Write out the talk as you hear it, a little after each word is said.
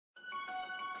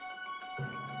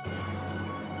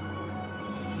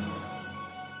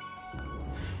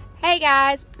Hey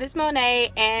guys, it's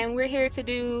Monet and we're here to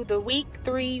do the week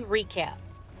 3 recap.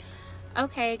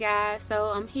 Okay guys, so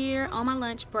I'm here on my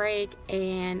lunch break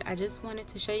and I just wanted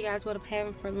to show you guys what I'm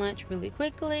having for lunch really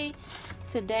quickly.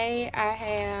 Today I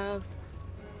have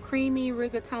creamy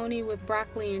rigatoni with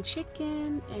broccoli and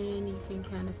chicken, and you can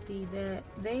kind of see that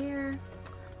there.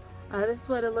 This is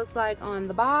what it looks like on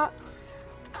the box.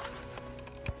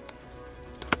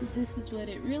 This is what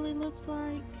it really looks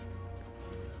like.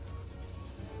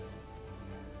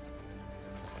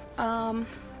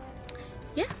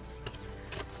 Yeah,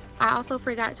 I also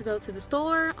forgot to go to the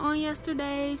store on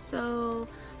yesterday, so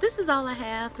this is all I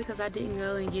have because I didn't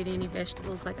go and get any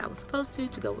vegetables like I was supposed to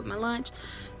go with my lunch.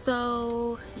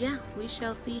 So yeah, we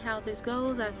shall see how this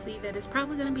goes. I see that it's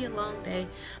probably gonna be a long day,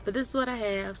 but this is what I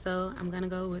have, so I'm gonna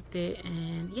go with it.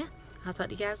 And yeah, I'll talk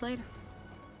to you guys later.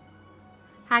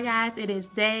 Hi guys, it is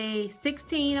day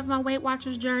 16 of my Weight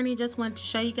Watchers journey. Just wanted to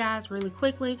show you guys really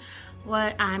quickly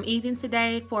what I'm eating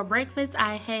today. For breakfast,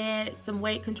 I had some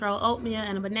weight control oatmeal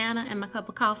and a banana and my cup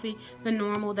of coffee, the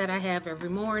normal that I have every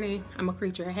morning. I'm a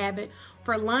creature of habit.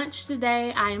 For lunch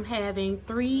today, I am having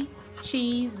 3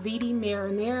 cheese ziti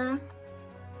marinara,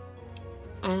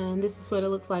 and this is what it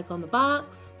looks like on the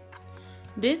box.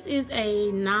 This is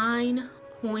a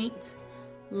 9-point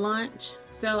lunch,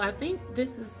 so I think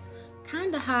this is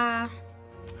kind of high.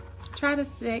 Try to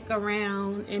stick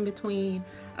around in between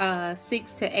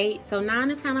 6 to 8, so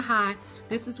 9 is kind of high.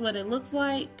 This is what it looks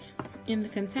like in the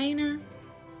container,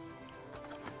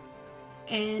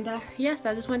 and yes,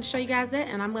 I just wanted to show you guys that,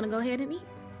 and I'm gonna go ahead and eat.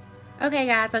 Okay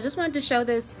guys, I just wanted to show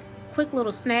this quick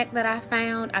little snack that I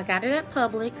found. I got it at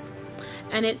Publix,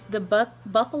 and it's the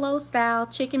buffalo style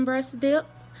chicken breast dip.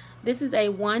 This is a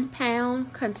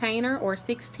 1-pound container, or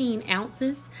 16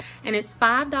 ounces, and it's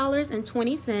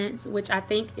 $5.20, which I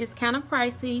think is kind of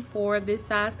pricey for this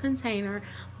size container,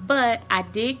 but I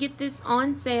did get this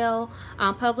on sale.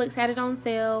 Publix had it on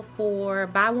sale for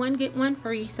buy one get one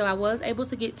free, so I was able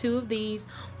to get 2 of these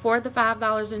for the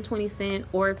 $5.20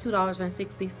 or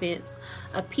 $2.60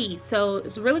 a piece. So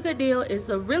it's a really good deal. It's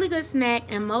a really good snack,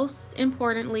 and most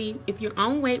importantly, if you're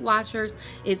on Weight Watchers,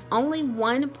 it's only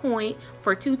 1 point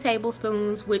for 2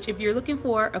 tablespoons, which if you're looking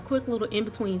for a quick little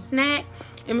in-between snack,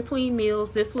 in between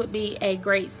meals, this would be a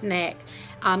great snack.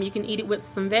 You can eat it with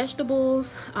some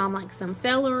vegetables, like some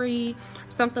celery,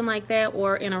 something like that,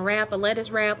 or in a wrap, a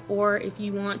lettuce wrap, or if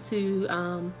you want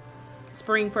to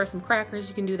spring for some crackers,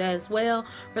 you can do that as well.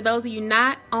 For those of you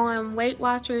not on Weight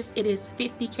Watchers, it is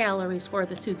 50 calories for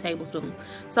the 2 tablespoons.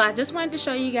 So I just wanted to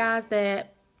show you guys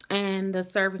that, and the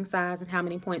serving size and how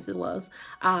many points it was.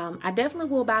 I definitely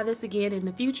will buy this again in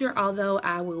the future, although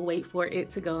I will wait for it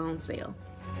to go on sale.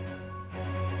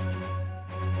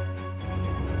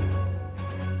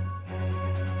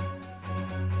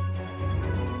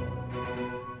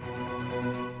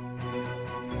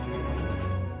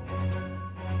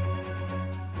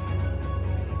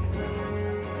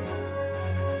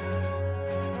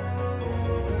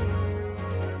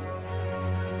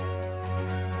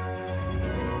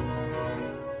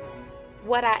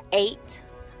 What I ate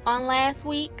on last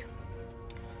week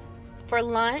for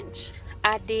lunch,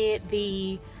 I did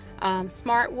the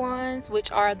Smart Ones,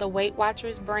 which are the Weight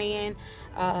Watchers brand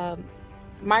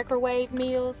microwave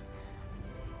meals.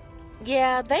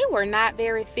 Yeah, they were not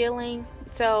very filling,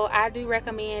 so I do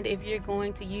recommend, if you're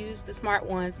going to use the Smart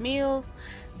Ones meals,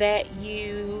 that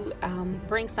you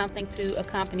bring something to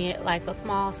accompany it, like a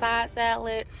small side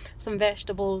salad, some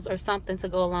vegetables, or something to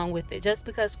go along with it, just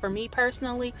because for me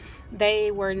personally,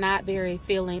 they were not very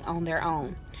filling on their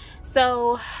own.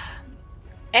 So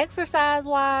exercise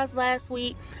wise, last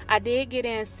week I did get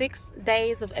in 6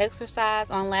 days of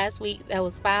exercise. On last week, that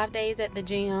was 5 days at the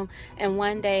gym and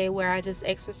 1 day where I just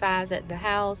exercised at the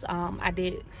house. I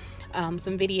did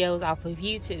some videos off of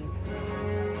YouTube.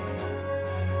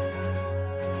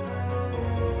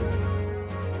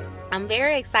 I'm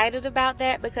very excited about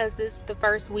that because this is the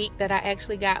first week that I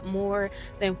actually got more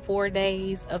than 4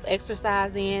 days of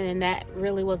exercise in, and that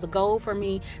really was a goal for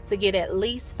me, to get at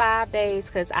least 5 days,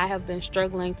 because I have been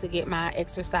struggling to get my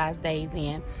exercise days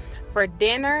in. For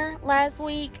dinner last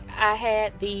week, I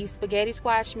had the spaghetti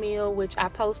squash meal, which I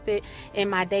posted in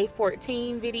my day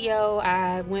 14 video.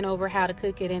 I went over how to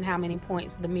cook it and how many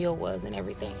points the meal was and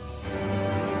everything.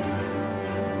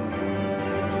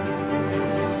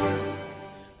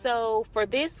 So for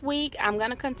this week, I'm going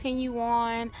to continue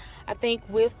on, I think,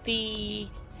 with the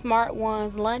Smart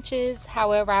Ones lunches.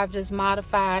 However, I've just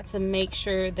modified to make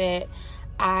sure that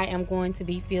I am going to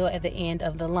be filled at the end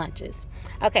of the lunches.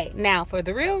 Okay, now for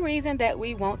the real reason that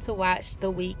we want to watch the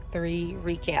week 3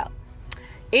 recap.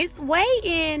 It's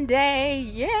weigh-in day,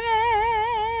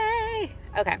 yay!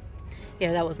 Okay,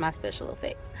 Yeah, that was my special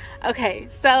effects. Okay,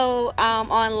 so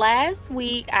on last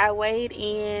week I weighed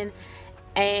in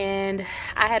and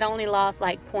I had only lost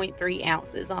like 0.3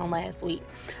 ounces on last week.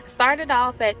 I started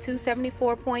off at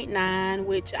 274.9,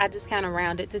 which I just kind of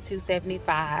rounded to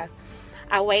 275.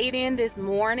 I weighed in this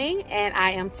morning and I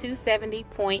am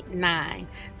 270.9.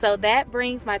 So that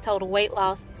brings my total weight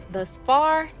loss thus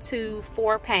far to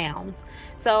 4 pounds.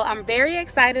 So I'm very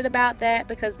excited about that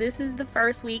because this is the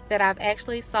first week that I've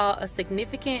actually saw a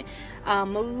significant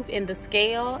move in the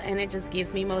scale, and it just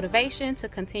gives me motivation to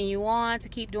continue on, to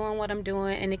keep doing what I'm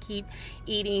doing, and to keep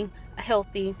eating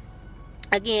healthy.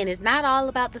 Again, it's not all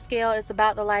about the scale, it's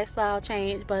about the lifestyle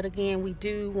change, but again, we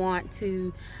do want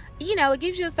to, you know, it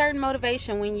gives you a certain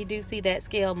motivation when you do see that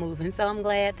scale moving. So I'm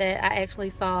glad that I actually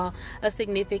saw a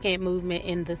significant movement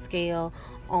in the scale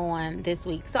on this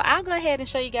week. So I'll go ahead and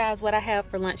show you guys what I have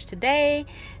for lunch today,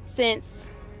 since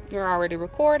you're already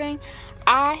recording.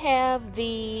 I have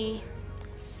the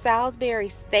Salisbury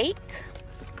steak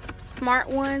Smart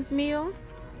Ones meal,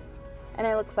 and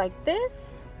it looks like this.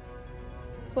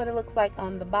 That's what it looks like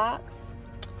on the box.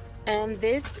 And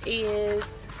this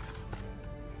is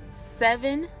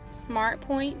 7 Smart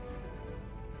Points.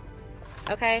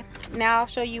 Okay, now I'll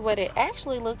show you what it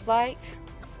actually looks like,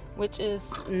 which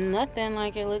is nothing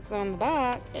like it looks on the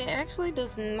box. It actually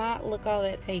does not look all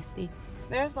that tasty.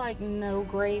 There's like no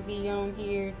gravy on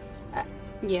here.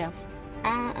 Yeah,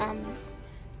 I'm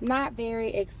not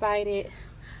very excited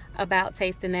about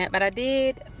tasting that, but I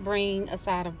did bring a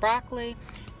side of broccoli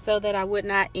so that I would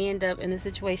not end up in the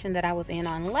situation that I was in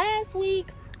on last week,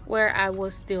 where I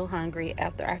was still hungry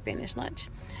after I finished lunch.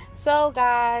 So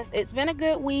guys, it's been a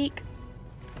good week.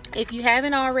 If you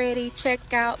haven't already,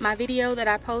 check out my video that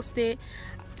I posted,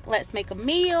 Let's Make a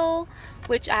Meal,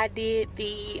 which I did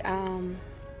the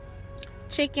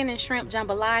chicken and shrimp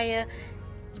jambalaya.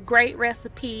 It's a great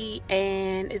recipe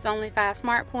and it's only 5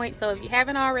 Smart Points. So if you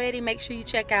haven't already, make sure you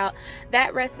check out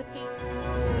that recipe.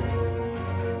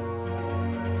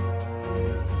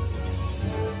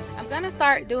 I'm gonna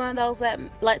start doing those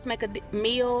Let's Make a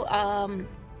Meal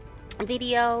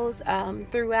videos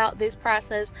throughout this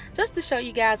process, just to show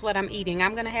you guys what I'm eating.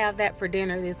 I'm gonna have that for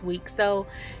dinner this week, so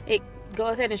it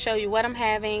goes ahead and show you what I'm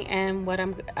having and what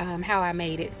I'm how I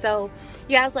made it. So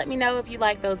you guys let me know if you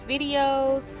like those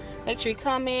videos. Make sure you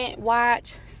comment,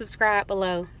 watch, subscribe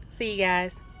below. See you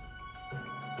guys.